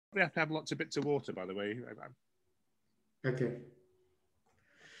We have to have lots of bits of water, by the way. Okay.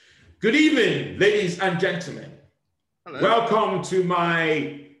 Good evening, ladies and gentlemen. Hello. Welcome to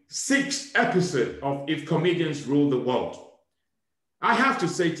my 6th episode of If Comedians Rule the World. I have to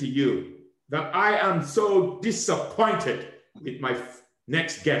say to you that I am so disappointed with my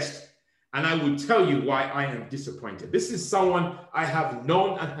next guest. And I will tell you why I am disappointed. This is someone I have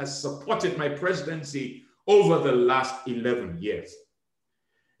known and has supported my presidency over the last 11 years.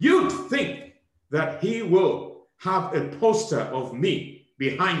 You'd think that he will have a poster of me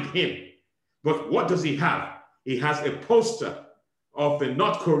behind him. But what does he have? He has a poster of the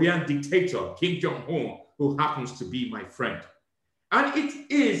North Korean dictator, Kim Jong-un, who happens to be my friend. And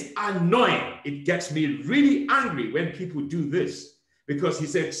it is annoying. It gets me really angry when people do this, because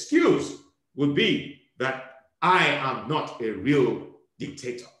his excuse would be that I am not a real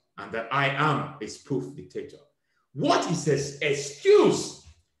dictator and that I am a spoof dictator. What is his excuse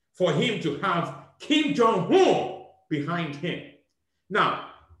for him to have Kim Jong-un behind him? Now,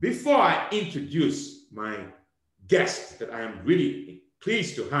 before I introduce my guest that I am really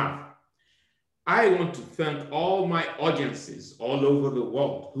pleased to have, I want to thank all my audiences all over the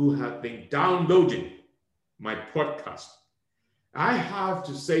world who have been downloading my podcast. I have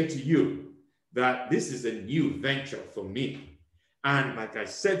to say to you that this is a new venture for me. And like I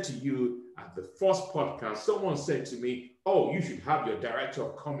said to you at the first podcast, someone said to me, oh, you should have your director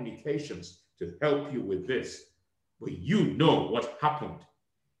of communications to help you with this. But you know what happened.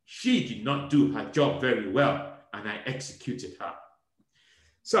 She did not do her job very well, and I executed her.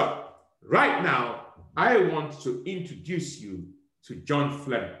 So right now, I want to introduce you to John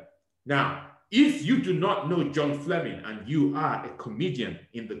Fleming. Now, if you do not know John Fleming and you are a comedian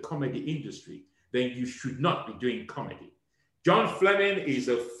in the comedy industry, then you should not be doing comedy. John Fleming is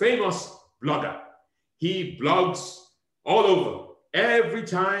a famous blogger. He blogs all over. Every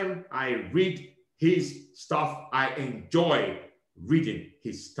time I read his stuff, I enjoy reading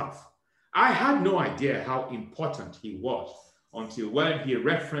his stuff. I had no idea how important he was until when he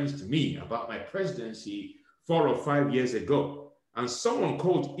referenced me about my presidency 4 or 5 years ago. And someone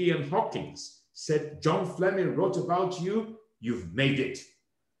called Ian Hawkins said, John Fleming wrote about you, you've made it.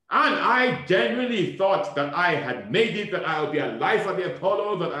 And I genuinely thought that I had made it, that I would be alive at the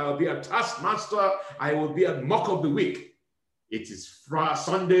Apollo, that I would be a taskmaster, I would be a mock of the week. It is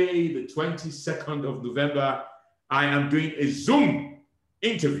Sunday, the 22nd of November. I am doing a Zoom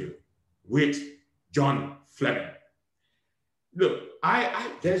interview with John Fleming. Look,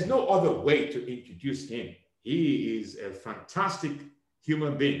 there's no other way to introduce him. He is a fantastic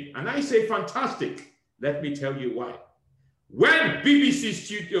human being. And I say fantastic. Let me tell you why. When BBC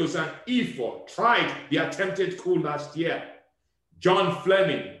Studios and E4 tried the attempted coup last year, John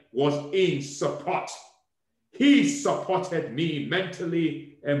Fleming was in support. He supported me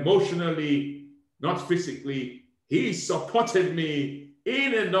mentally, emotionally, not physically. He supported me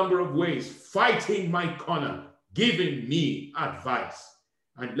in a number of ways, fighting my corner, giving me advice.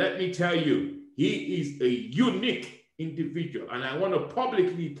 And let me tell you, he is a unique individual. And I want to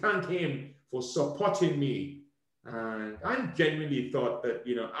publicly thank him for supporting me. And I genuinely thought that,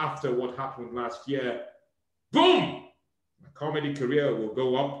 after what happened last year, boom, my comedy career will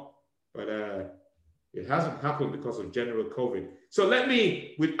go up. But it hasn't happened because of general COVID. So let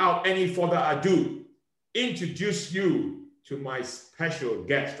me, without any further ado, introduce you to my special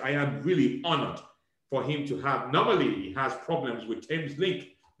guest. I am really honored for him to have. Normally, he has problems with Thames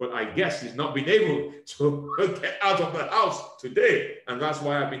Link, but I guess he's not been able to get out of the house today. And that's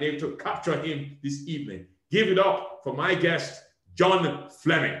why I've been able to capture him this evening. Give it up for my guest, John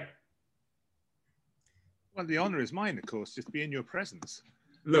Fleming. Well, the honor is mine, of course, just to be in your presence.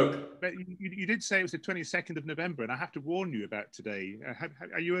 Look. But you did say it was the 22nd of November, and I have to warn you about today.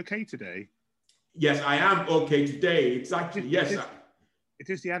 Are you okay today? Yes, I am okay today. It's actually, yes. It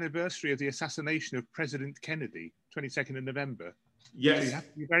is the anniversary of the assassination of President Kennedy, 22nd of November. Yes. So you have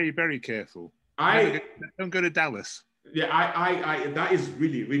to be very, very careful. Don't go to Dallas. Yeah, I that is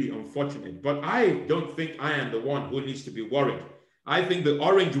really, really unfortunate. But I don't think I am the one who needs to be worried. I think the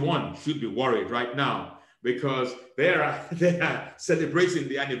orange one should be worried right now because they are celebrating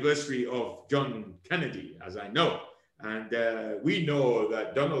the anniversary of John Kennedy, as I know. And we know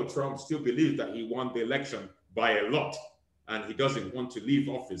that Donald Trump still believes that he won the election by a lot, and he doesn't want to leave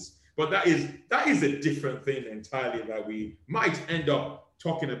office. But that is a different thing entirely that we might end up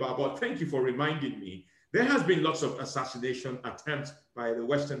talking about. But thank you for reminding me. There has been lots of assassination attempts by the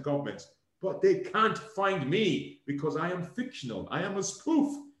Western governments, but they can't find me because I am fictional. I am a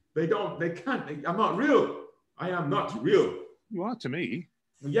spoof. They can't. I'm not real. I am not real. You are to me.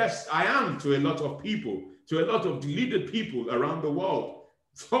 Yes, I am to a lot of people, to a lot of deluded people around the world.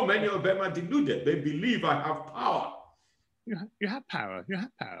 So many of them are deluded. They believe I have power. You have power. You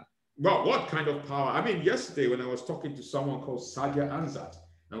have power. Well, what kind of power? I mean, yesterday when I was talking to someone called Sadia Ansat,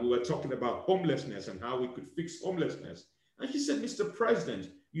 and we were talking about homelessness and how we could fix homelessness. And she said, Mr. President,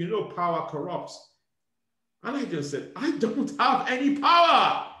 you know power corrupts. And I just said, I don't have any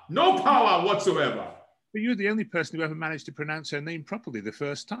power. No power whatsoever. But you're the only person who ever managed to pronounce her name properly the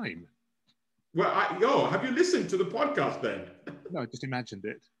first time. Well, have you listened to the podcast then? No, I just imagined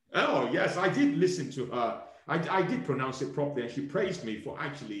it. Oh, yes, I did listen to her. I did pronounce it properly, and she praised me for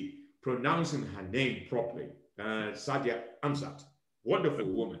actually pronouncing her name properly. Sadia Ansat, wonderful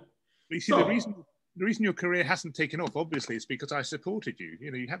woman. But you see, the reason your career hasn't taken off, obviously, is because I supported you.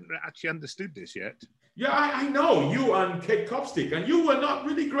 You know, you haven't actually understood this yet. Yeah, I know, you and Kate Copstick, and you were not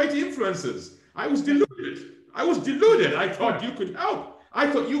really great influencers. I was deluded. I thought you could help. I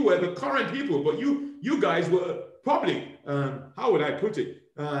thought you were the current people, but you guys were probably, how would I put it?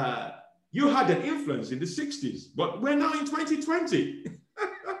 You had an influence in the 60s, but we're now in 2020.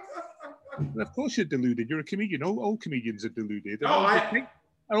 Well, of course you're deluded. You're a comedian. All comedians are deluded.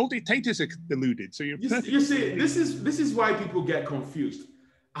 All dictators are deluded. So you see, this is why people get confused.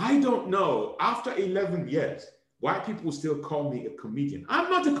 I don't know, after 11 years, why people still call me a comedian. I'm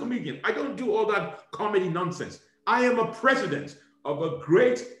not a comedian. I don't do all that comedy nonsense. I am a president of a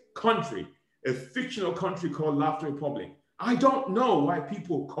great country, a fictional country called Laughter Republic. I don't know why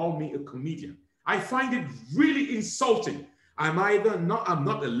people call me a comedian. I find it really insulting. I'm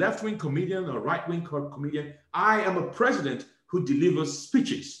not a left-wing comedian or right-wing comedian. I am a president who delivers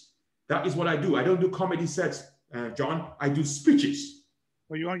speeches. That is what I do. I don't do comedy sets, John. I do speeches.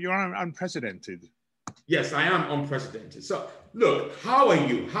 Well, you're unprecedented. Yes, I am unprecedented. So look, how are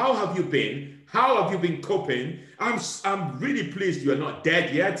you? How have you been? How have you been coping? I'm really pleased you're not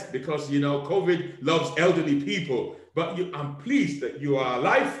dead yet, because, you know, COVID loves elderly people. But I'm pleased that you are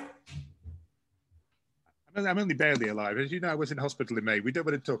alive. I'm only barely alive. As you know, I was in hospital in May. We don't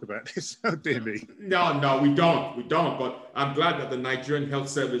want to talk about this. Oh, dear me. No, we don't. But I'm glad that the Nigerian Health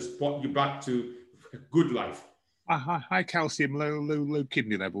Service brought you back to good life. High calcium, low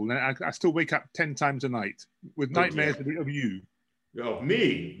kidney level. I still wake up 10 times a night with nightmares of you. Of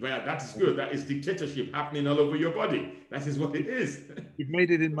me? Well, that's good. That is dictatorship happening all over your body. That is what it is. You've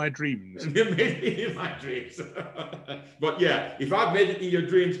made it in my dreams. You made it in my dreams. But yeah, if I've made it in your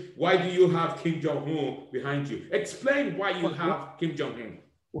dreams, why do you have Kim Jong-un behind you? Explain why you have Kim Jong-un.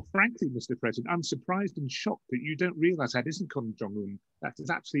 Well, frankly, Mr. President, I'm surprised and shocked that you don't realize that isn't Kim Jong-un. That is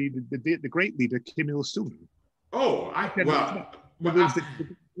actually the great leader, Kim Il-sung. Oh,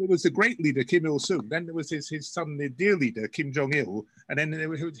 it was the great leader, Kim Il-sung. Then there was his son, the dear leader, Kim Jong-il. And then there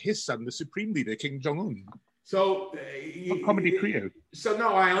was his son, the supreme leader, Kim Jong-un. So, comedy trio. So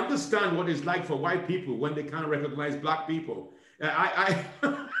now I understand what it's like for white people when they can't recognize black people. That's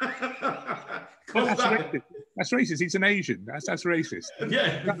racist. He's an Asian. That's racist.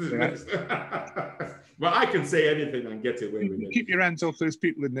 Yeah. Well, I can say anything and get away with it. Keep your hands off those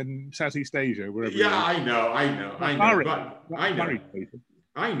people in Southeast Asia, wherever. Yeah, I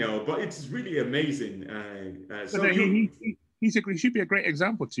know, but it's really amazing. He should be a great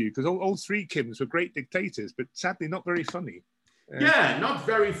example to you, because all three Kims were great dictators, but sadly not very funny. Yeah, not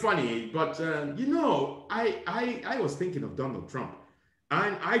very funny. But you know, I was thinking of Donald Trump,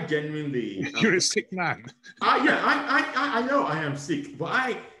 and I genuinely. You're a sick man. I know I am sick, but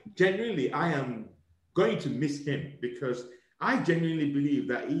I am going to miss him, because I genuinely believe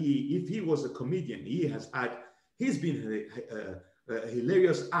that if he was a comedian, he's been a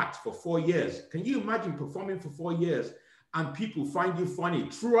hilarious act for 4 years. Can you imagine performing for 4 years and people find you funny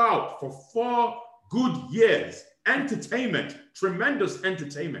throughout for 4 good years? Entertainment, tremendous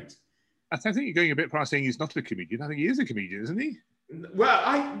entertainment. I think you're going a bit past saying he's not a comedian. I think he is a comedian, isn't he? Well,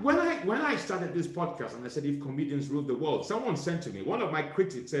 when I started this podcast and I said, if comedians rule the world, someone sent to me, one of my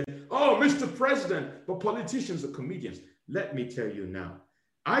critics said, oh, Mr. President, but politicians are comedians. Let me tell you now,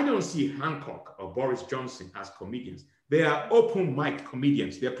 I don't see Hancock or Boris Johnson as comedians. They are open mic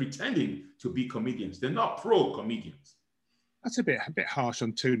comedians. They're pretending to be comedians. They're not pro comedians. That's a bit harsh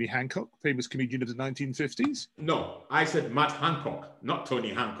on Tony Hancock, famous comedian of the 1950s. No, I said Matt Hancock, not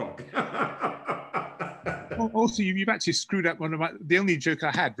Tony Hancock. Also, you've actually screwed up the only joke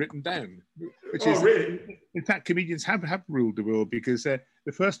I had written down, which is, really? In fact, comedians have ruled the world, because the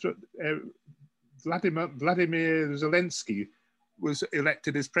first Vladimir Zelensky was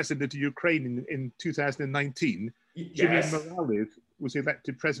elected as president of Ukraine in 2019. Yes. Jimmy Morales was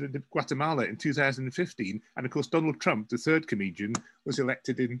elected president of Guatemala in 2015. And of course, Donald Trump, the third comedian, was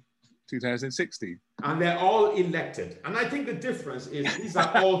elected in 2016. And they're all elected. And I think the difference is these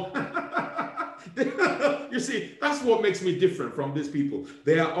are all... You see, that's what makes me different from these people.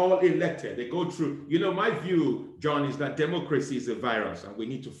 They are all elected. They go through. You know, my view, John, is that democracy is a virus and we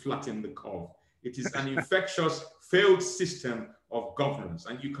need to flatten the curve. It is an infectious, failed system of governance.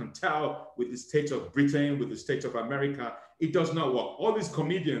 And you can tell with the state of Britain, with the state of America, it does not work. All these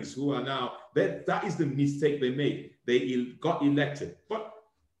comedians who are now, that is the mistake they made. They got elected. But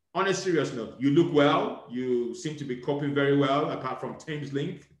on a serious note, you look well. You seem to be coping very well, apart from Thames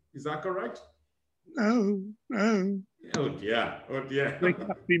Link. Is that correct? No, no. Oh dear, oh dear.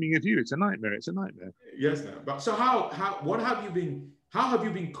 Waking up dreaming of you. It's a nightmare. It's a nightmare. Yes, but so how have you been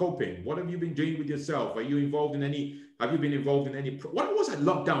coping? What have you been doing with yourself? Are you involved in any? Have you been involved in any? What was that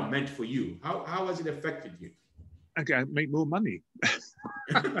lockdown meant for you? How has it affected you? I can make more money.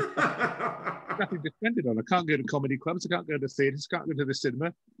 Nothing to spend it on. I can't go to comedy clubs. I can't go to theatres. Can't go to the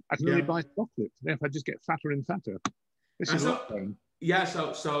cinema. I can only buy chocolate. Therefore, I just get fatter and fatter. This is lockdown. Yeah.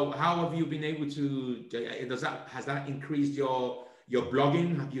 So how have you been able to? Has that increased your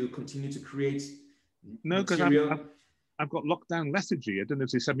blogging? Have you continued to create? No, because I've got lockdown lethargy. I don't know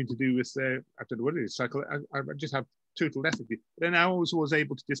if there's something to do with I don't know what it is. I just have total lethargy. Then I always was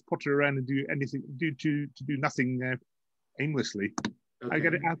able to just potter around and do anything, do nothing aimlessly.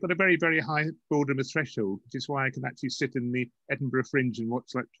 Okay. I've got a very, very high boredom threshold, which is why I can actually sit in the Edinburgh Fringe and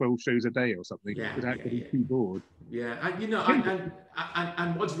watch like 12 shows a day or something without getting too bored. Yeah, and you know, and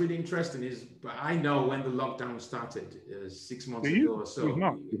what's really interesting is, I know when the lockdown started 6 months ago or so. It was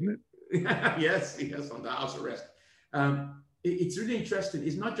not, isn't it? yes, on the house arrest. It's really interesting.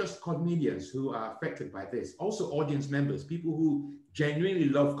 It's not just comedians who are affected by this, also audience members, people who genuinely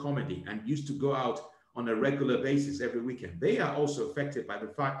love comedy and used to go out on a regular basis every weekend. They are also affected by the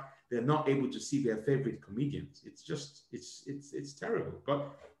fact they're not able to see their favorite comedians. It's just, it's terrible.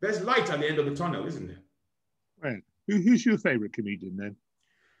 But there's light at the end of the tunnel, isn't there? Right. Who's your favorite comedian then?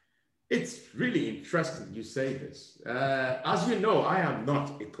 It's really interesting you say this. As you know, I am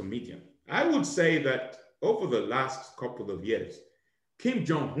not a comedian. I would say that over the last couple of years, Kim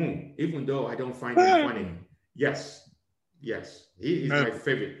Jong-un, even though I don't find him funny, yes, he is my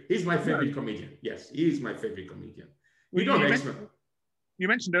favorite. He's my favorite comedian. Yes, he is my favorite comedian. You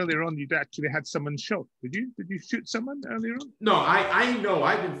mentioned earlier on you'd actually had someone shot. Did you shoot someone earlier on? No, I know.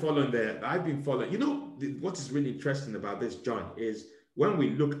 I've been following. You know, what is really interesting about this, John, is when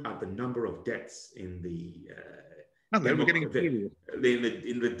we look at the number of deaths in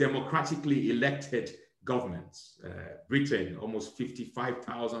in the democratically elected governments, Britain almost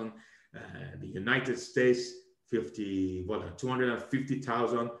 55,000, the United States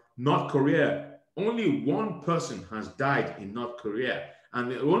 250,000, North Korea, only one person has died in North Korea, and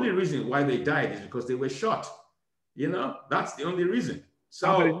the only reason why they died is because they were shot. You know, that's the only reason.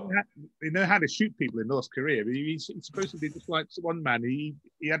 So they know how to shoot people in North Korea. But he's supposed to be just like one man. He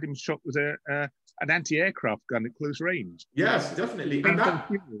had him shot with an anti-aircraft gun at close range. Yes, definitely. And that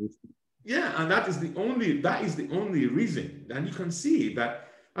is the only reason. And you can see that,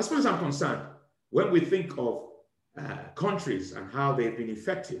 as far as I'm concerned, when we think of countries and how they've been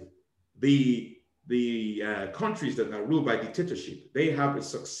effective, the countries that are ruled by dictatorship, they have a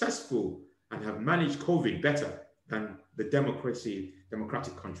successful and have managed COVID better than the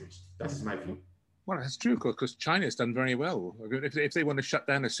democratic countries. That is my view. Well, that's true, because China's done very well. If they want to shut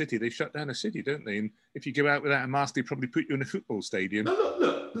down a city, they shut down a city, don't they? And if you go out without a mask, they probably put you in a football stadium.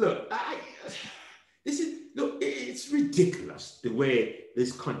 Look. It's ridiculous the way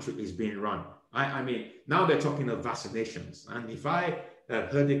this country is being run. I mean, now they're talking of vaccinations. And if I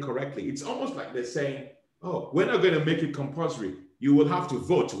heard it correctly, it's almost like they're saying, oh, we're not going to make it compulsory. You will have to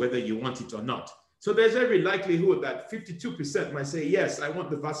vote whether you want it or not. So there's every likelihood that 52% might say, yes, I want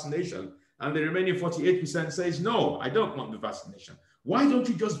the vaccination. And the remaining 48% says, no, I don't want the vaccination. Why don't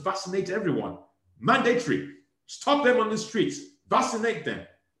you just vaccinate everyone? Mandatory. Stop them on the streets. Vaccinate them.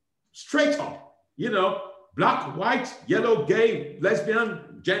 Straight up. You know, black, white, yellow, gay,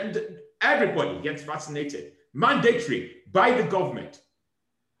 lesbian, gender, everybody gets vaccinated. Mandatory by the government.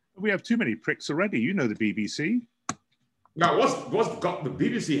 We have too many pricks already. You know the BBC. Now, the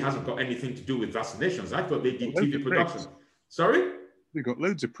BBC hasn't got anything to do with vaccinations. I thought they did TV production. Sorry? They've got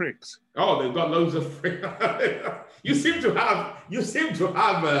loads of pricks. Oh, they've got loads of pricks. You seem to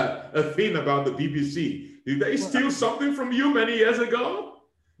have a thing about the BBC. Did they steal something from you many years ago?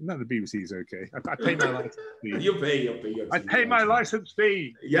 No, the BBC is okay. I pay my license fee. You pay I pay my license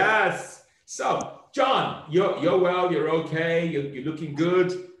fee. Yes. So, John, you're well. You're okay. You're looking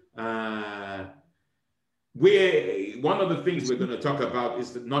good. One of the things we're going to talk about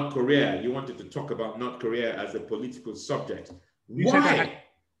is North Korea. You wanted to talk about North Korea as a political subject. Why?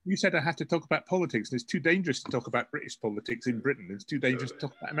 You said I had to talk about politics, and it's too dangerous to talk about British politics in Britain. It's too dangerous to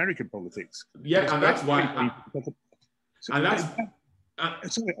talk about American politics. Yeah, and that's why. Sorry,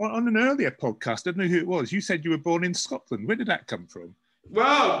 on an earlier podcast, I don't know who it was. You said you were born in Scotland. Where did that come from?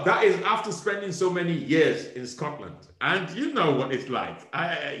 Well, that is after spending so many years in Scotland, and you know what it's like.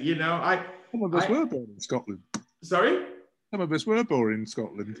 Some of us were born in Scotland. Sorry? Some of us were born in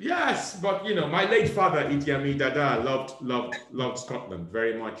Scotland. Yes, but my late father, Idi Amin Dada, loved Scotland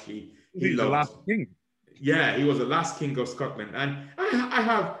very much. He was the last king. Yeah, he was the last king of Scotland, and I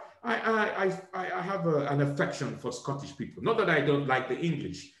have an affection for Scottish people. Not that I don't like the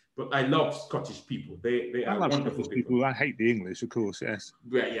English, but I love Scottish people. They are wonderful people. I hate the English, of course. Yes.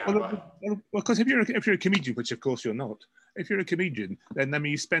 Yeah. Well, because if you're a comedian, which of course you're not, if you're a comedian, then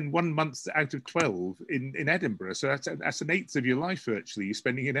you spend 1 month out of 12 in Edinburgh. So that's an eighth of your life virtually you're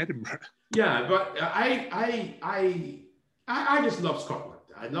spending in Edinburgh. Yeah, but I just love Scotland.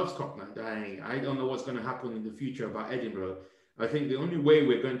 I love Scotland. I don't know what's going to happen in the future about Edinburgh. I think the only way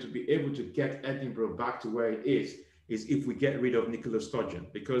we're going to be able to get Edinburgh back to where it is if we get rid of Nicola Sturgeon,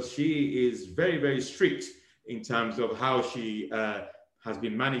 because she is very, very strict in terms of how she has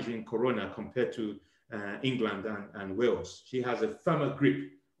been managing Corona compared to England and Wales. She has a firmer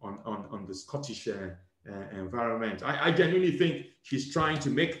grip on the Scottish environment. I genuinely think she's trying to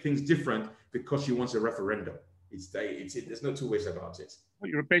make things different because she wants a referendum. There's no two ways about it. Well,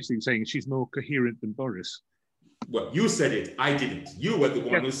 you're basically saying she's more coherent than Boris. Well, you said it. I didn't. You were the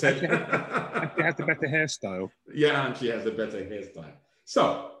one who said it. She has a better hairstyle. Yeah, and she has a better hairstyle.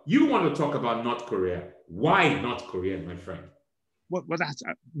 So you want to talk about North Korea. Why North Korea, my friend? Well, that's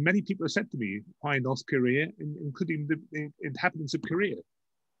many people have said to me, why North Korea, including the inhabitants of Korea.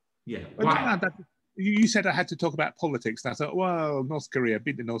 Yeah, why? You said I had to talk about politics. And I thought, well, North Korea, I've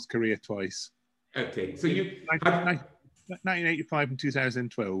been to North Korea twice. Okay, so you... 1985 and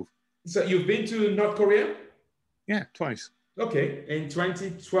 2012. So you've been to North Korea? Yeah, twice. Okay, in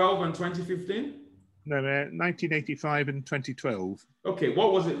 2012 and 2015? No, 1985 and 2012. Okay,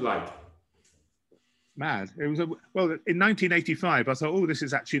 what was it like? Mad. It was well, in 1985, I thought, oh, this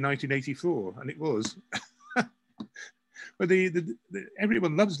is actually 1984, and it was. But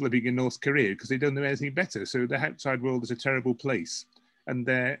everyone loves living in North Korea because they don't know anything better. So the outside world is a terrible place, and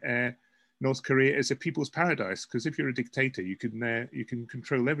North Korea is a people's paradise because if you're a dictator, you can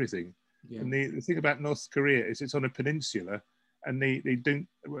control everything. Yeah. And the thing about North Korea is it's on a peninsula, and they don't,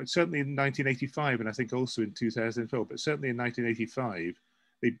 certainly in 1985, and I think also in 2012, but certainly in 1985,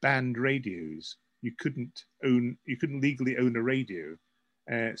 they banned radios. You couldn't legally own a radio.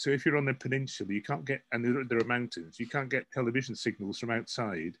 So if you're on a peninsula, you can't get, and there are mountains, you can't get television signals from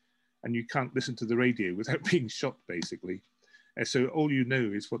outside, and you can't listen to the radio without being shot, basically. So all you know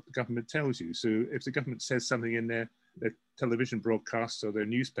is what the government tells you. So if the government says something in their television broadcasts or their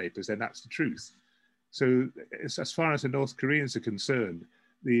newspapers, then that's the truth. So as far as the North Koreans are concerned,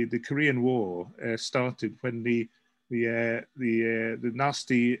 the Korean War started when the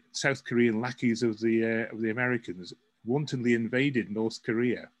nasty South Korean lackeys of the Americans wantonly invaded North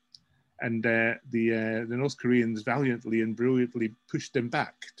Korea, and the North Koreans valiantly and brilliantly pushed them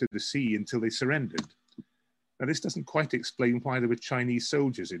back to the sea until they surrendered. Now, this doesn't quite explain why there were Chinese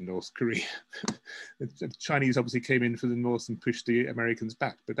soldiers in North Korea. The Chinese obviously came in from the north and pushed the Americans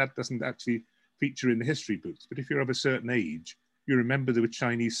back, but that doesn't actually feature in the history books. But if you're of a certain age, you remember there were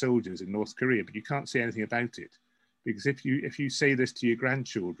Chinese soldiers in North Korea, but you can't say anything about it. Because if you say this to your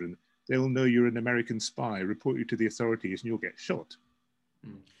grandchildren, they'll know you're an American spy, report you to the authorities, and you'll get shot.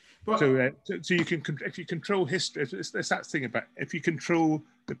 Mm. But, so you can, if you control history, it's that thing about, if you control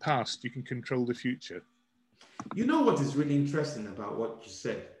the past, you can control the future. You know what is really interesting about what you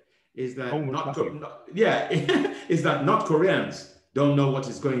said is that is that North Koreans don't know what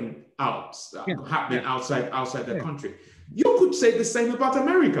is going happening outside their country. You could say the same about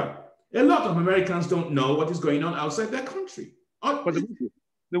America. A lot of Americans don't know what is going on outside their country. But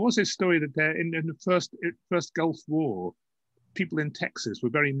there was this story that in the first Gulf War, people in Texas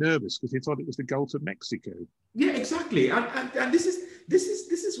were very nervous because they thought it was the Gulf of Mexico. Yeah, exactly. And this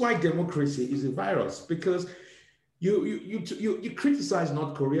is why democracy is a virus, because you criticize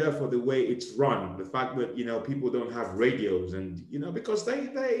North Korea for the way it's run, the fact that people don't have radios, and because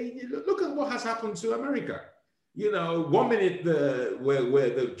they look at what has happened to America. 1 minute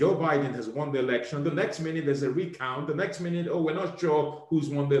where Joe Biden has won the election, the next minute there's a recount, the next minute, oh, we're not sure who's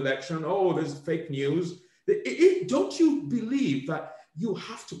won the election, oh, there's fake news. Don't you believe that you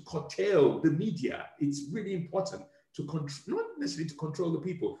have to curtail the media? It's really important to control, not necessarily to control the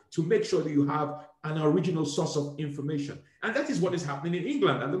people, to make sure that you have an original source of information. And that is what is happening in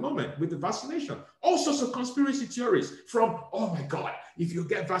England at the moment with the vaccination. All sorts of conspiracy theories from, oh my God, if you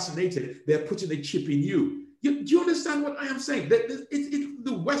get vaccinated, they're putting a chip in you. Do you understand what I am saying?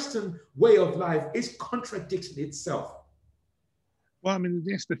 The Western way of life is contradicting itself. Well, I mean,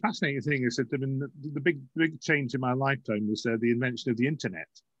 yes, the fascinating thing is that the big change in my lifetime was the invention of the internet.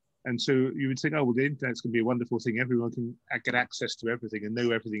 And so you would think, oh, well, the internet's going to be a wonderful thing. Everyone can get access to everything and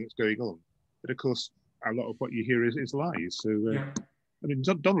know everything that's going on. But of course, a lot of what you hear is lies. So, I mean,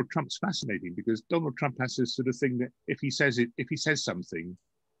 Donald Trump's fascinating because Donald Trump has this sort of thing that if he says something,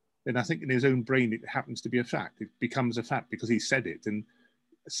 then I think in his own brain, it happens to be a fact. It becomes a fact because he said it. And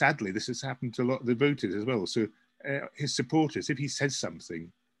sadly, this has happened to a lot of the voters as well. So his supporters, if he says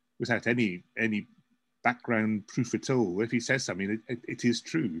something without any background proof at all, if he says something, it is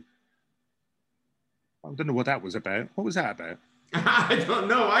true. I don't know what that was about. What was that about? I don't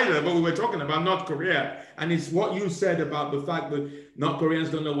know either, but we were talking about North Korea. And it's what you said about the fact that North Koreans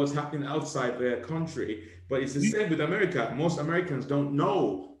don't know what's happening outside their country. But it's the same with America. Most Americans don't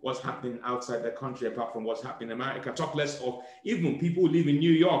know what's happening outside their country apart from what's happening in America. Talk less of even people who live in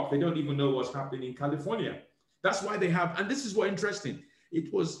New York. They don't even know what's happening in California. That's why they have, and this is what interesting.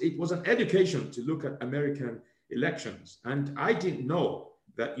 It was an education to look at American elections. And I didn't know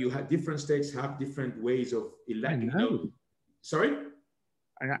that you had different states have different ways of electing. Sorry?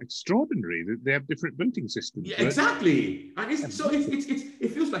 Extraordinary. They have different voting systems. Yeah, exactly. And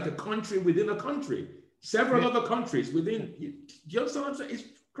it feels like a country within a country. Several other countries within. Do you understand what I'm saying? It's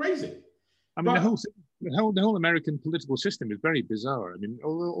crazy. I mean, the whole American political system is very bizarre. I mean,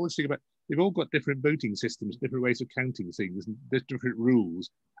 all this thing about they've all got different voting systems, different ways of counting things, and there's different rules.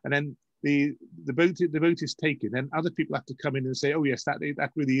 And then the vote is taken, and other people have to come in and say, "Oh yes, that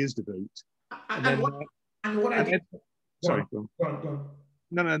really is the vote." Sorry, go on.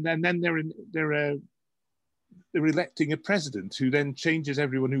 No, and then they're electing a president who then changes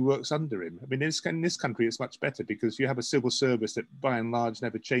everyone who works under him. I mean, in this country, it's much better because you have a civil service that by and large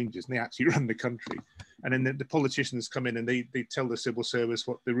never changes, and they actually run the country. And then the politicians come in and they tell the civil service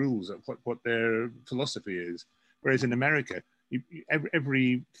what the rules are, what their philosophy is. Whereas in America,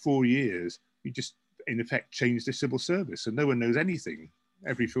 every 4 years, you just, in effect, change the civil service. And no one knows anything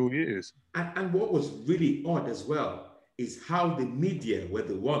every 4 years. And what was really odd as well is how the media were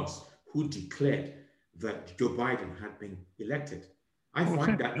the ones who declared that Joe Biden had been elected. I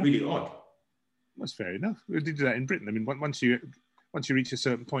find that really odd. That's fair enough. We did that in Britain. I mean, once you reach a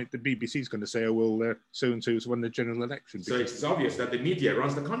certain point, the BBC is going to say, "Oh well, so and so has won the general election." So it's obvious that the media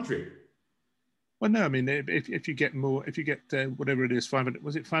runs the country. Well, no, I mean, if you get whatever it is, 500,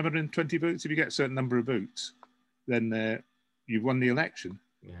 was it 520 votes? If you get a certain number of votes, then you've won the election.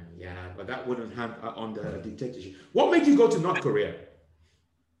 Yeah, but that wouldn't have on the dictatorship. What made you go to North Korea?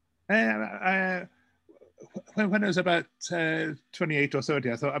 When I was about 28 or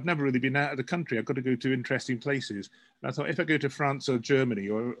 30, I thought, I've never really been out of the country. I've got to go to interesting places. And I thought, if I go to France or Germany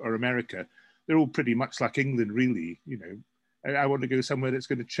or America, they're all pretty much like England, really. You know, I want to go somewhere that's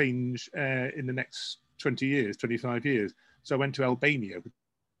going to change in the next 20 years, 25 years. So I went to Albania, which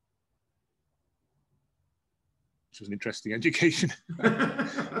was an interesting education.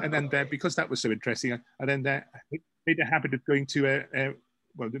 And then because that was so interesting, I then made a habit of going to,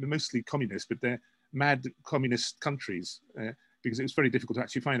 well, they were mostly communist, but they're mad communist countries, because it was very difficult to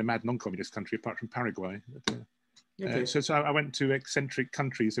actually find a mad non-communist country apart from Paraguay. But, so I went to eccentric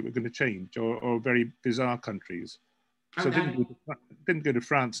countries that were going to change, or very bizarre countries. So I didn't go to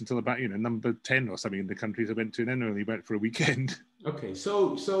France until about, number 10 or something in the countries I went to, and then only went for a weekend. Okay,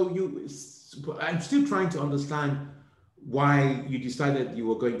 so I'm still trying to understand why you decided you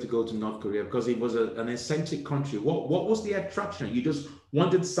were going to go to North Korea, because it was an eccentric country. What was the attraction? You just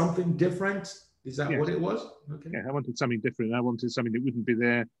wanted something different? Is that what it was? Okay. Yeah, I wanted something different. I wanted something that wouldn't be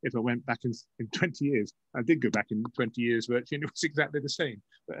there if I went back in 20 years. I did go back in 20 years virtually, and it was exactly the same.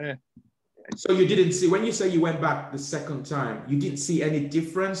 But, so you didn't see, when you say you went back the second time, you didn't see any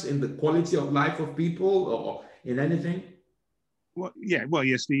difference in the quality of life of people or in anything? Well, yeah, well,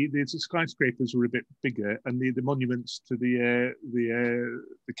 yes, the skyscrapers were a bit bigger, and the monuments to the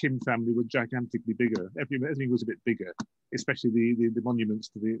Kim family were gigantically bigger. Everything was a bit bigger, especially the monuments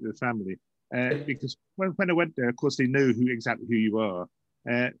to the family. Because when I went there, of course, they know exactly who you are.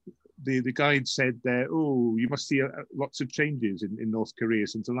 The guide said, "Oh, you must see lots of changes in North Korea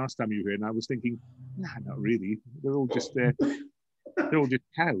since the last time you were here." And I was thinking, nah, not really. They're all just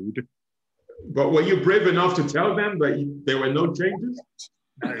cowed. But were you brave enough to tell them that there were no changes?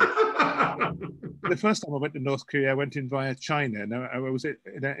 No. The first time I went to North Korea, I went in via China. Now I was in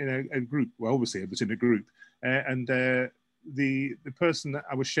a group. Well, obviously I was in a group, and the person that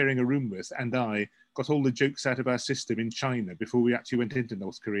I was sharing a room with and I got all the jokes out of our system in China before we actually went into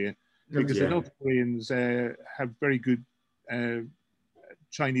North Korea, because the North Koreans have very good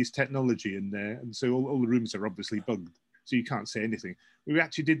Chinese technology in there, and so all the rooms are obviously bugged, so you can't say anything. We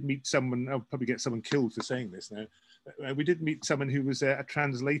actually did meet someone. I'll probably get someone killed for saying this now. We did meet someone who was a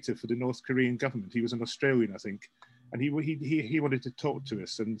translator for the North Korean government. He was an Australian, I think, and he wanted to talk to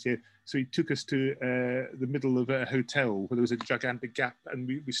us, and so he took us to the middle of a hotel where there was a gigantic gap, and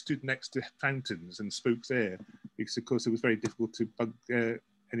we stood next to fountains and spoke there, because of course it was very difficult to bug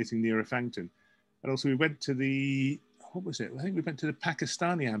anything near a fountain. And also we went to what was it? I think we went to the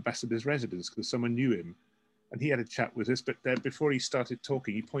Pakistani ambassador's residence because someone knew him, and he had a chat with us. But before he started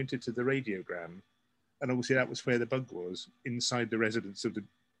talking, he pointed to the radiogram, and obviously that was where the bug was, inside the residence of the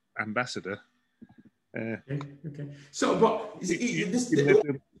ambassador. Okay. So, but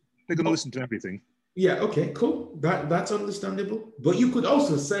they're going to listen to everything. Yeah. Okay. Cool. That's understandable. But you could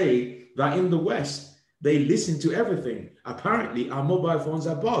also say that in the West, they listen to everything. Apparently, our mobile phones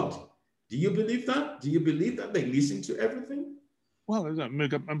are bugged. Do you believe that? Do you believe that they listen to everything? Well, a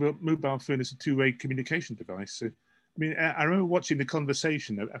mobile phone is a two-way communication device. So, I mean, I remember watching the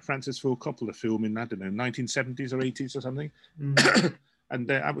conversation, a Francis Ford Coppola film in, I don't know, 1970s or 80s or something. And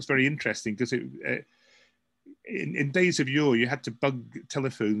that was very interesting because in days of yore, you had to bug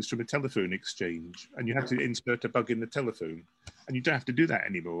telephones from a telephone exchange, and you had to insert a bug in the telephone, and you don't have to do that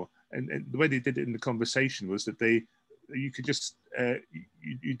anymore. And the way they did it in the conversation was that you could just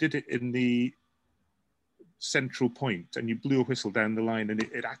you did it in the central point, and you blew a whistle down the line, and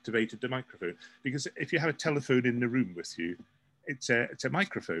it activated the microphone. Because if you have a telephone in the room with you, it's a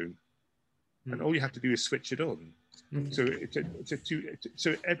microphone, and all you have to do is switch it on. So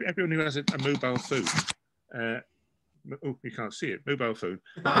so everyone who has a mobile phone. You can't see it. Mobile phone.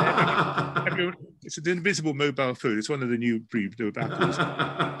 Everyone, it's an invisible mobile phone. It's one of the new breed mobile phones.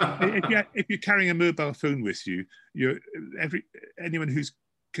 If you're carrying a mobile phone with you, anyone who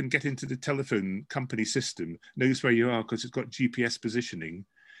can get into the telephone company system knows where you are because it's got GPS positioning.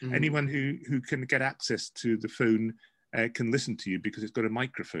 Anyone who can get access to the phone can listen to you because it's got a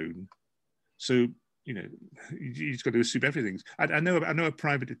microphone. So you just got to assume everything. I know a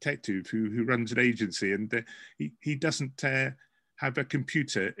private detective who runs an agency, and he doesn't have a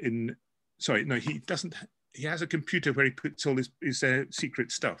computer in. Sorry, no, he doesn't. He has a computer where he puts all his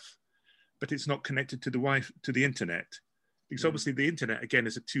secret stuff, but it's not connected to the internet, because obviously the internet again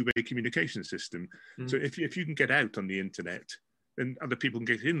is a two-way communication system. So if you can get out on the internet, then other people can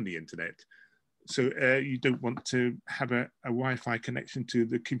get in the internet. So you don't want to have a Wi-Fi connection to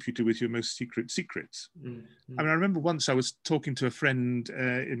the computer with your most secret secrets. I mean, I remember once I was talking to a friend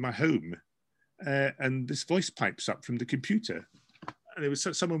in my home, and this voice pipes up from the computer, and there was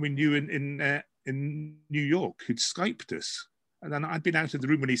someone we knew in New York who'd Skyped us, and then I'd been out of the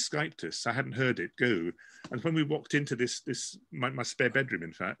room when he Skyped us. I hadn't heard it go, and when we walked into my spare bedroom,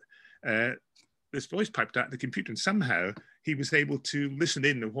 in fact, this voice piped out the computer, and somehow he was able to listen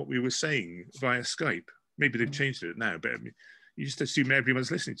in on what we were saying via Skype. Maybe they've changed it now, but I mean, you just assume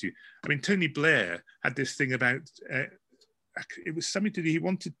everyone's listening to you. I mean, Tony Blair had this thing about, it was something to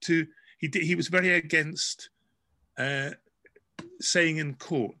do, he was very against saying in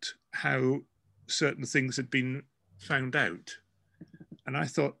court how certain things had been found out. And I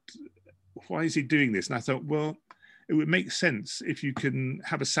thought, why is he doing this? And I thought, well, it would make sense if you can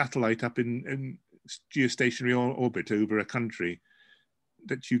have a satellite up in geostationary orbit over a country,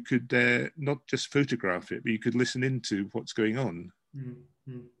 that you could not just photograph it, but you could listen into what's going on.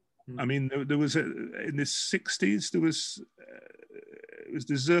 I mean, there was in the 60s, there was it was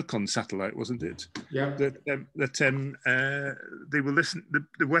the Zircon satellite, wasn't it? Yeah. They were listening.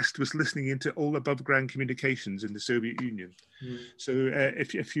 The West was listening into all above ground communications in the Soviet Union. So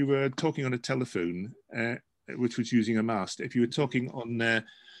if you were talking on a telephone, which was using a mast, if you were talking on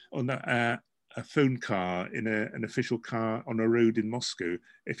a phone car in an official car on a road in Moscow,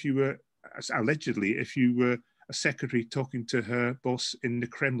 if you were a secretary talking to her boss in the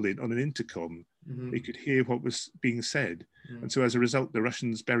Kremlin on an intercom, they could hear what was being said. And so as a result, the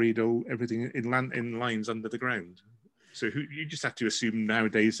Russians buried everything in lines under the ground. So you just have to assume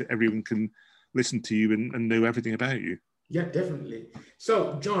nowadays that everyone can listen to you and know everything about you. Yeah, definitely.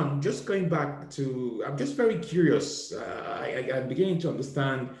 So, John, just going back to, I'm just very curious. I'm beginning to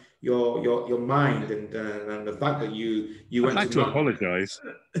understand your mind and the fact that you went I'd like to apologize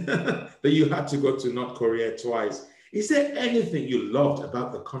that you had to go to North Korea twice. Is there anything you loved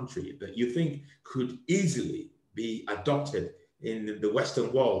about the country that you think could easily be adopted in the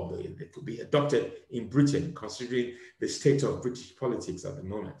Western world? It could be adopted in Britain, considering the state of British politics at the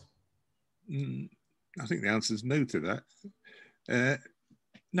moment. I think the answer is no to that.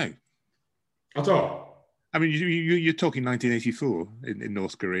 No. At all? I mean, you're talking 1984 in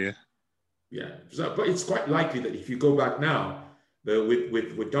North Korea. Yeah, so, but it's quite likely that if you go back now,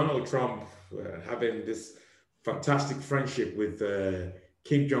 with Donald Trump having this fantastic friendship with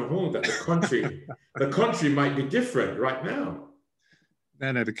Kim Jong-un, that the country might be different right now.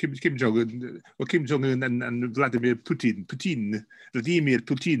 No, the Kim Jong-un and Vladimir Putin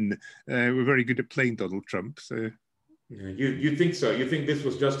were very good at playing Donald Trump. So, yeah, you think so? You think this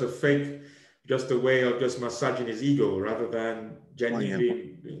was just a fake, just a way of just massaging his ego rather than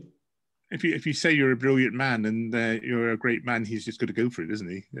genuinely? Well, yeah. If you say you're a brilliant man and you're a great man, he's just going to go for it, isn't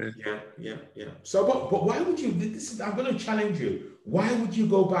he? Yeah. So, but why would you? I'm going to challenge you. Why would you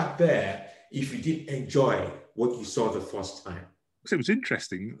go back there if you didn't enjoy what you saw the first time? Because it was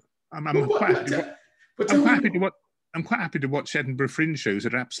interesting. I'm quite happy to watch Edinburgh Fringe shows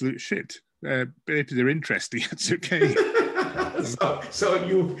that are absolute shit. But if they're interesting, it's okay. so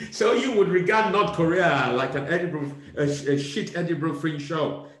you would regard North Korea like a shit Edinburgh Fringe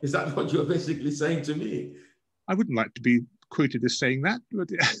show? Is that what you're basically saying to me? I wouldn't like to be quoted as saying that, but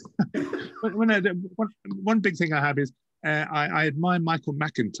one big thing I have is I admire Michael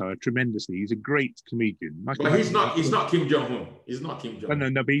McIntyre tremendously. He's a great comedian. But he's not Kim Jong-un. He's not Kim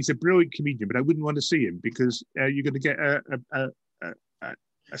Jong-un. No, but he's a brilliant comedian. But I wouldn't want to see him because you're going to get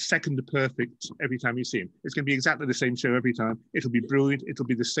a second perfect every time you see him. It's going to be exactly the same show every time. It'll be brilliant. It'll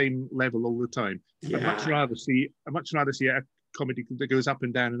be the same level all the time. Yeah. I'd much rather see a comedy that goes up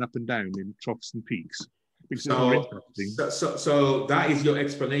and down in troughs and peaks. Because it's more interesting. So that is your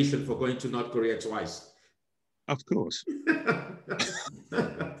explanation for going to North Korea twice. Of course.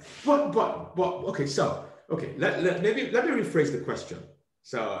 but okay. So let me rephrase the question.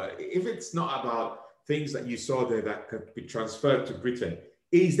 So if it's not about things that you saw there that could be transferred to Britain,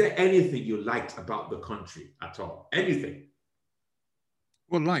 is there anything you liked about the country at all? Anything?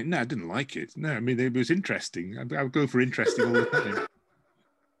 Well, no, I didn't like it. No, I mean, it was interesting. I would go for interesting all the time.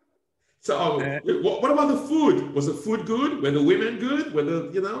 So what about the food? Was the food good? Were the women good? Were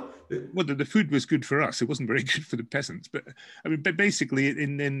Well, the food was good for us. It wasn't very good for the peasants. But I mean, basically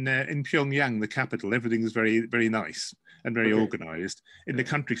in Pyongyang, the capital, everything was very, very nice and very organized. In the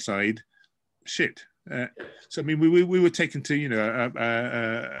countryside, shit. So I mean, we were taken to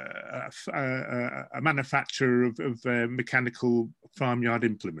a manufacturer of mechanical farmyard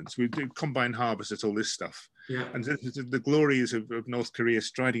implements. We do combine harvesters, all this stuff. Yeah. And the glories of North Korea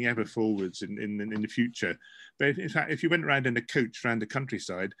striding ever forwards in the future. But in fact, if you went around in a coach around the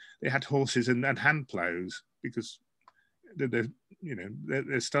countryside, they had horses and hand plows because they're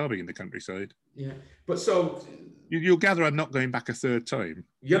starving in the countryside. Yeah, but so you'll gather I'm not going back a third time.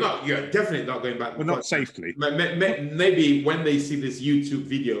 You're definitely not going back. Well, not safely. Maybe when they see this YouTube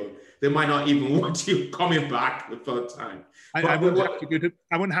video, they might not even want you coming back the third time. I wouldn't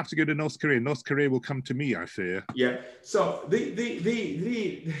have to go to North Korea. North Korea will come to me, I fear. Yeah. So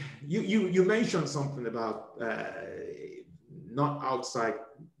you mentioned something about not outside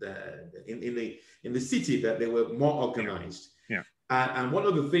in the city, that they were more organized. Yeah. And one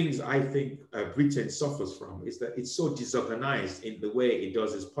of the things I think Britain suffers from is that it's so disorganized in the way it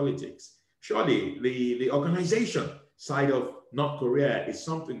does its politics. Surely the organization side of North Korea is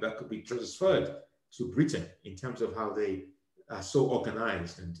something that could be transferred to Britain in terms of how they are so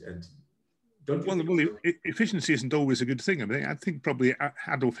organized and don't you well, efficiency isn't always a good thing. I mean, I think probably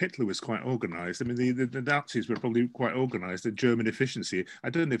Adolf Hitler was quite organized. I mean, the Nazis were probably quite organized. The German efficiency,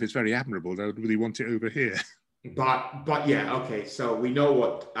 I don't know if it's very admirable. I would really want it over here. But yeah, okay. So we know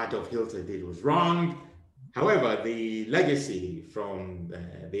what Adolf Hitler did was wrong. However, the legacy from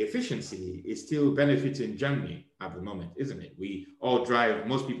the efficiency is still benefiting Germany at the moment, isn't it?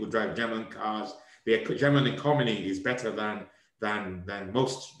 Most people drive German cars. The German economy is better than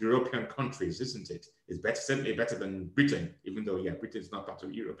most European countries, isn't it? It's certainly better than Britain, even though, Britain is not part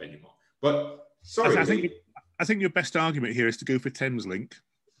of Europe anymore. But sorry. I think your best argument here is to go for Thameslink.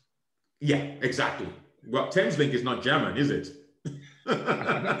 Yeah, exactly. Well, Thameslink is not German, is it?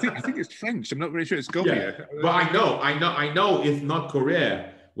 I think it's French. I'm not very sure it's Gaulier. Yeah, but I know if North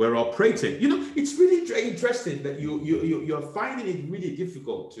Korea were operating. It's really interesting that you're finding it really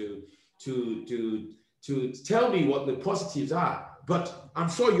difficult to tell me what the positives are. But I'm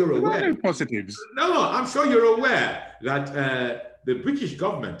sure you're aware. There are no positives. No, I'm sure you're aware that the British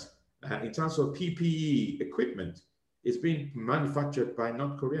government, in terms of PPE equipment, is being manufactured by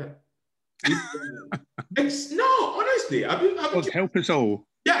North Korea. Honestly. God help us all.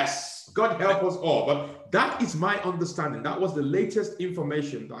 Yes, God help us all. But that is my understanding. That was the latest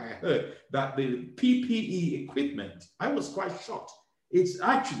information that I heard, that the PPE equipment, I was quite shocked. It's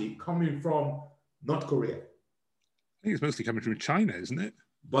actually coming from North Korea. I think it's mostly coming from China, isn't it?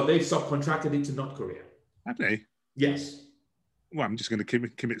 But they've subcontracted it to North Korea. Have they? Yes. Well, I'm just going to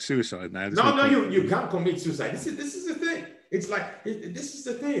commit suicide now. No, you can't commit suicide. This is the thing. It's like this is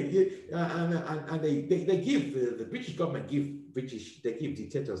the thing. And they give the British government they give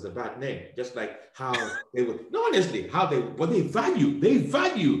dictators a bad name, just like how they would. No, honestly, but they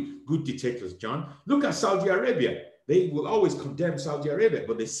value good dictators. John, look at Saudi Arabia. They will always condemn Saudi Arabia,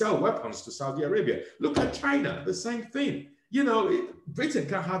 but they sell weapons to Saudi Arabia. Look at China, the same thing. You know, Britain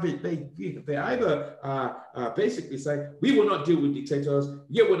can't have it. They either basically say, we will not deal with dictators.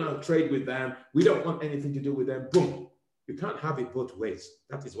 Yeah, we'll not trade with them. We don't want anything to do with them. Boom. You can't have it both ways.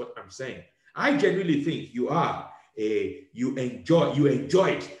 That is what I'm saying. I genuinely think you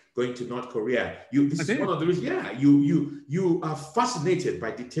enjoyed going to North Korea. This is one of the reasons. Yeah, you are fascinated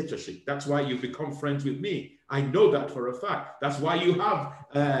by dictatorship. That's why you become friends with me. I know that for a fact. That's why you have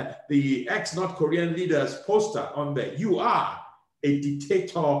the ex-North Korean leader's poster on there. You are a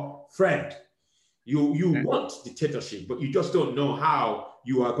dictator friend. You want dictatorship, but you just don't know how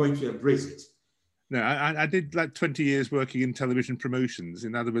you are going to embrace it. No, I did like 20 years working in television promotions.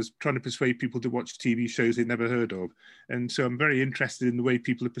 In other words, trying to persuade people to watch TV shows they'd never heard of. And so I'm very interested in the way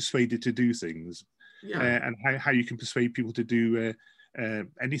people are persuaded to do things, and how you can persuade people to do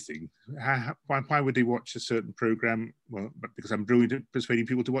anything. Why would they watch a certain program? Well, because I'm brilliant at persuading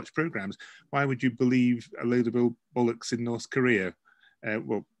people to watch programs. Why would you believe a load of old bollocks in North Korea?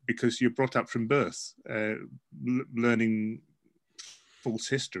 Well, because you're brought up from birth, learning false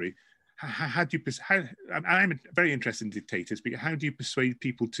history. How do you? I'm very interested in dictators, but how do you persuade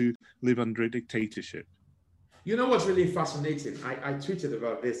people to live under a dictatorship? You know what's really fascinating? I tweeted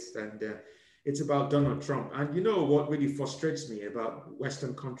about this, and it's about Donald Trump. And you know what really frustrates me about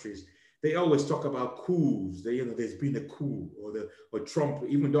Western countries? They always talk about coups. There's been a coup, or Trump.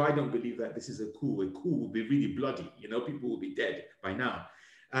 Even though I don't believe that this is a coup will be really bloody. People will be dead by now.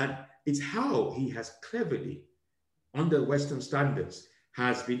 And it's how he has cleverly, under Western standards,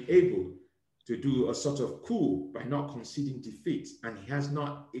 has been able to do a sort of coup by not conceding defeat. And it's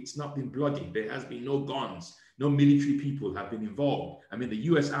not been bloody. There has been no guns, no military people have been involved. I mean, the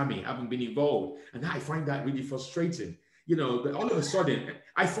US Army haven't been involved. And I find that really frustrating. All of a sudden,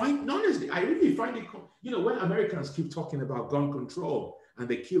 I really find it, when Americans keep talking about gun control and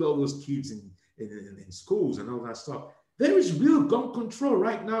they kill all those kids in schools and all that stuff, there is real gun control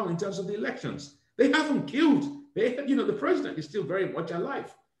right now in terms of the elections. They haven't killed. The president is still very much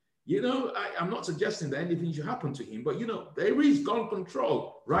alive. I'm not suggesting that anything should happen to him, but there is gun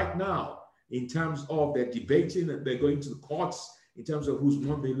control right now in terms of they're debating and they're going to the courts in terms of who's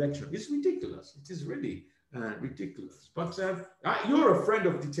won the election. It's ridiculous. It is really ridiculous. But you're a friend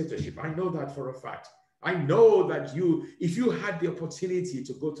of dictatorship. I know that for a fact. I know that if you had the opportunity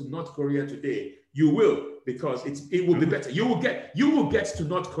to go to North Korea today, you will, because it will be better. You will get to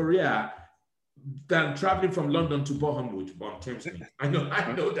North Korea than traveling from London to Bournemouth on Thameslink. I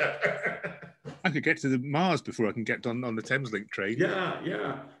know that. I could get to the Mars before I can get on the Thameslink train.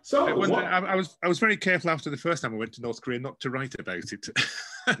 Yeah. So I was very careful after the first time I went to North Korea not to write about it.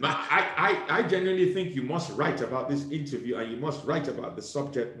 I genuinely think you must write about this interview, and you must write about the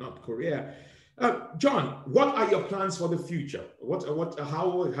subject North Korea. John, what are your plans for the future?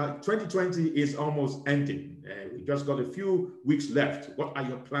 How 2020 is almost ending. We just got a few weeks left. What are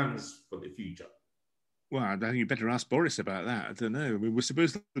your plans for the future? Well, I think you better ask Boris about that. I don't know. I mean, we're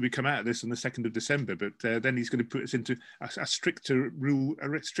supposed to come out of this on the 2nd of December, but then he's going to put us into a stricter rule,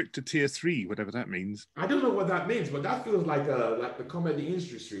 a stricter tier 3, whatever that means. I don't know what that means, but that feels like the comedy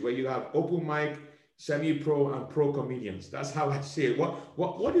industry where you have open mic, semi-pro, and pro comedians. That's how I see it.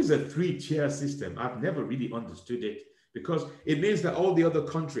 What is a 3-tier system? I've never really understood it, because it means that all the other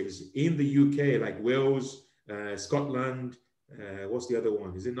countries in the UK, like Wales, Scotland, what's the other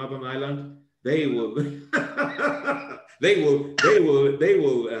one? Is it Northern Ireland? They will be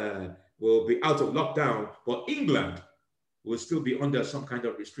out of lockdown, but England will still be under some kind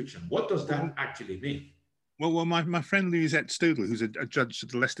of restriction. What does that actually mean? Well, my friend Louisette Stodel, who's a judge at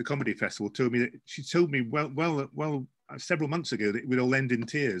the Leicester Comedy Festival, told me well several months ago that it would all end in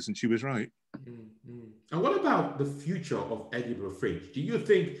tears, and she was right. Mm-hmm. And what about the future of Edinburgh Fringe? Do you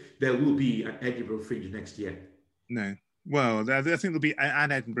think there will be an Edinburgh Fringe next year? No. Well, I think there'll be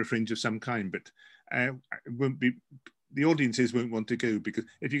an Edinburgh Fringe of some kind, but it won't be. The audiences won't want to go, because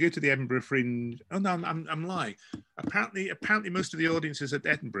if you go to the Edinburgh Fringe, oh no, I'm lying. Apparently, most of the audiences at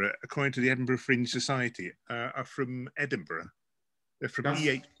Edinburgh, according to the Edinburgh Fringe Society, are from Edinburgh. They're from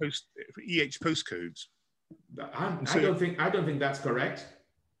EH postcodes. I don't think that's correct.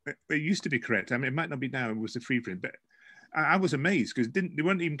 It used to be correct. I mean, it might not be now. It was a free print, but I was amazed because they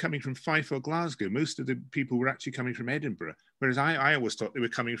weren't even coming from Fife or Glasgow. Most of the people were actually coming from Edinburgh, whereas I always thought they were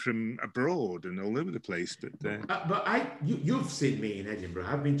coming from abroad and all over the place. But you've seen me in Edinburgh.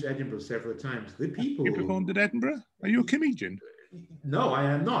 I've been to Edinburgh several times. The people. You performed at Edinburgh? Are you a comedian? No, I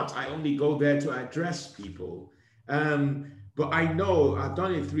am not. I only go there to address people. But I know I've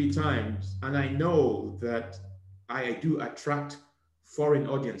done it 3 times, and I know that I do attract foreign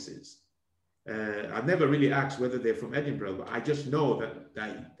audiences. I've never really asked whether they're from Edinburgh, but I just know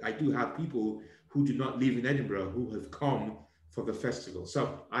that I do have people who do not live in Edinburgh who have come for the festival.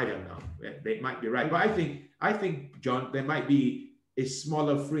 So I don't know. They might be right. But I think, John, there might be a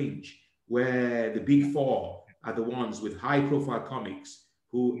smaller fringe where the big 4 are the ones with high-profile comics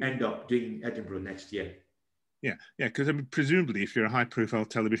who end up doing Edinburgh next year. Yeah, because I mean, presumably, if you're a high-profile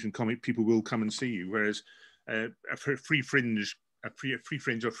television comic, people will come and see you. Whereas a free fringe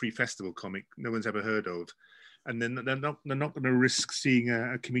or free festival comic, no one's ever heard of, and then they're not going to risk seeing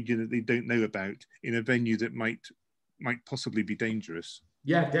a comedian that they don't know about in a venue that might possibly be dangerous.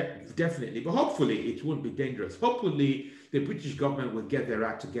 Yeah, definitely. But hopefully it won't be dangerous. Hopefully the British government will get their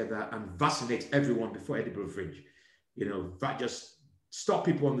act together and vaccinate everyone before Edinburgh Fringe. You know, just stop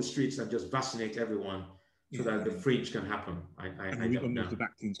people on the streets and just vaccinate everyone so that the Fringe can happen. I don't know if the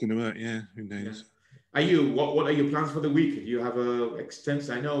vaccine's going to work. Yeah, who knows? Yeah. What are your plans for the week? Do you have a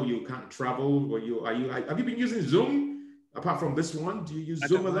extensive? I know you can't travel. Have you been using Zoom apart from this one? Do you use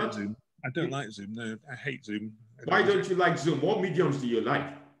Zoom a lot? I don't like Zoom. No, I hate Zoom. Why don't you like Zoom? What mediums do you like?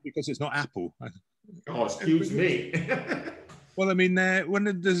 Because it's not Apple. Oh, excuse me. Well, I mean, when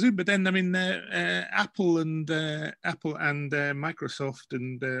the Zoom, but then I mean, Apple and Microsoft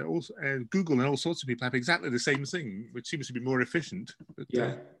and also Google and all sorts of people have exactly the same thing, which seems to be more efficient. But,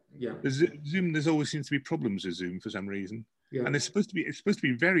 yeah. Zoom, there's always seems to be problems with Zoom for some reason. Yeah. And it's supposed to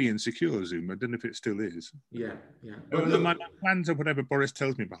be very insecure, Zoom. I don't know if it still is. Yeah. But my plans or whatever Boris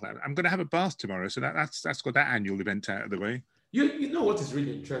tells me about that. I'm going to have a bath tomorrow, so that's got that annual event out of the way. You know what is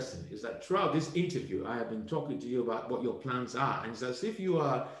really interesting is that throughout this interview, I have been talking to you about what your plans are, and it's as if you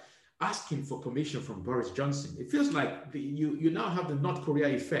are asking for permission from Boris Johnson. It feels like you now have the North Korea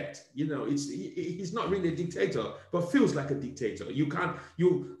effect. You know, he's not really a dictator, but feels like a dictator. You are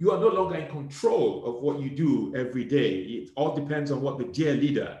no longer in control of what you do every day. It all depends on what the dear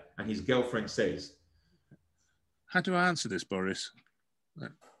leader and his girlfriend says. How do I answer this, Boris?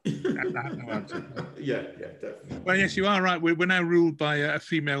 Yeah, definitely. Well, yes, you are right. We're now ruled by a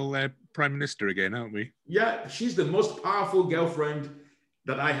female prime minister again, aren't we? Yeah, she's the most powerful girlfriend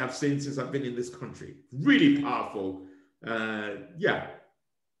that I have seen since I've been in this country. Really powerful. Yeah.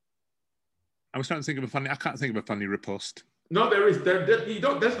 I was trying to think of I can't think of a funny riposte. No, there is. There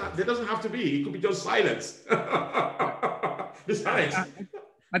doesn't have to be. It could be just silence. Besides.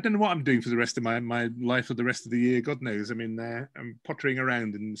 I don't know what I'm doing for the rest of my life or the rest of the year. God knows. I mean, I'm pottering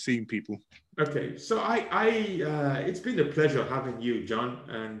around and seeing people. Okay, so it's been a pleasure having you, John.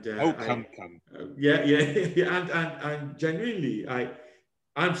 And come. Yeah, and genuinely,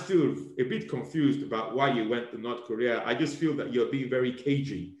 I'm still a bit confused about why you went to North Korea. I just feel that you're being very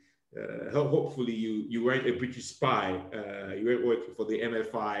cagey. Hopefully, you weren't a British spy. You weren't working for the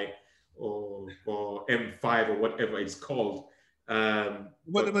MFI or M5 or whatever it's called.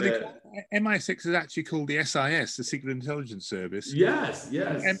 MI6 is actually called the SIS, the Secret Intelligence Service. Yes.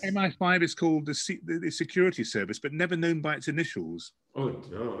 MI5 is called the Security Service, but never known by its initials. Oh,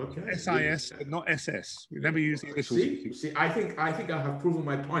 okay. SIS, but not SS. We never use the initials. See, I think I have proven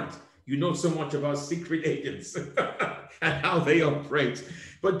my point. You know so much about secret agents and how they operate.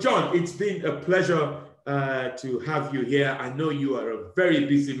 But John, it's been a pleasure to have you here. I know you are a very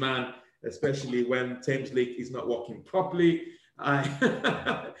busy man, especially when Thames Lake is not working properly. I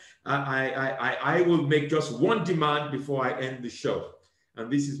will make just one demand before I end the show,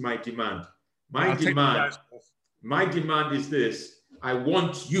 and this is my demand. My demand is this: I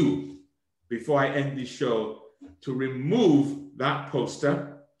want you, before I end this show, to remove that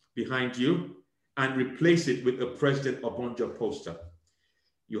poster behind you and replace it with the President Obonjo poster.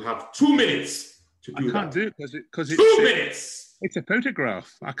 You have 2 minutes to do that. I can't do it because it's 2 minutes. It's a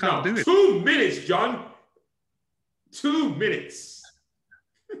photograph. I can't do it. 2 minutes, John. 2 minutes.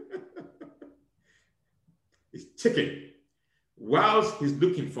 It's ticking. Whilst he's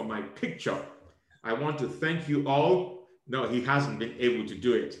looking for my picture, I want to thank you all. No, he hasn't been able to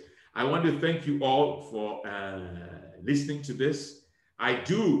do it. I want to thank you all for listening to this. I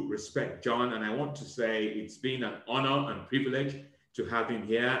do respect John, and I want to say it's been an honor and privilege to have him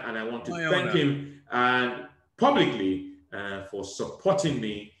here. And I want to thank him publicly for supporting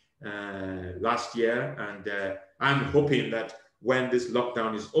me last year. And I'm hoping that when this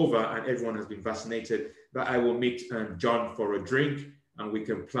lockdown is over and everyone has been vaccinated, that I will meet John for a drink and we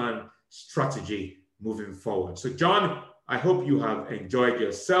can plan strategy moving forward. So John, I hope you have enjoyed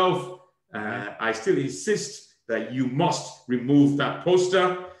yourself. I still insist that you must remove that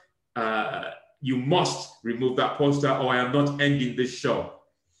poster. You must remove that poster or I am not ending this show.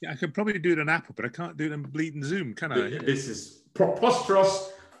 Yeah, I can probably do it on Apple, but I can't do it on bleeding Zoom, can I? This is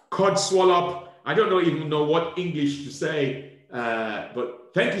preposterous, codswallop. I don't even know what English to say,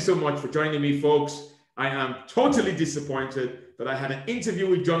 but thank you so much for joining me, folks. I am totally disappointed that I had an interview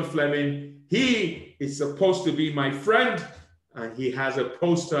with John Fleming. He is supposed to be my friend, and he has a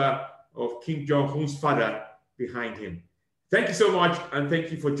poster of Kim Jong-un's father behind him. Thank you so much, and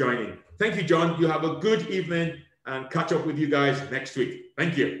thank you for joining. Thank you, John. You have a good evening, and catch up with you guys next week.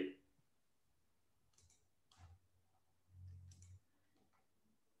 Thank you.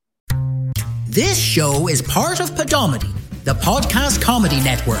 This show is part of Podomedy, the podcast comedy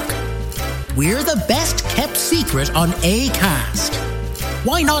network. We're the best kept secret on Acast.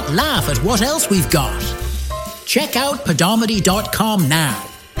 Why not laugh at what else we've got? Check out podomedy.com now.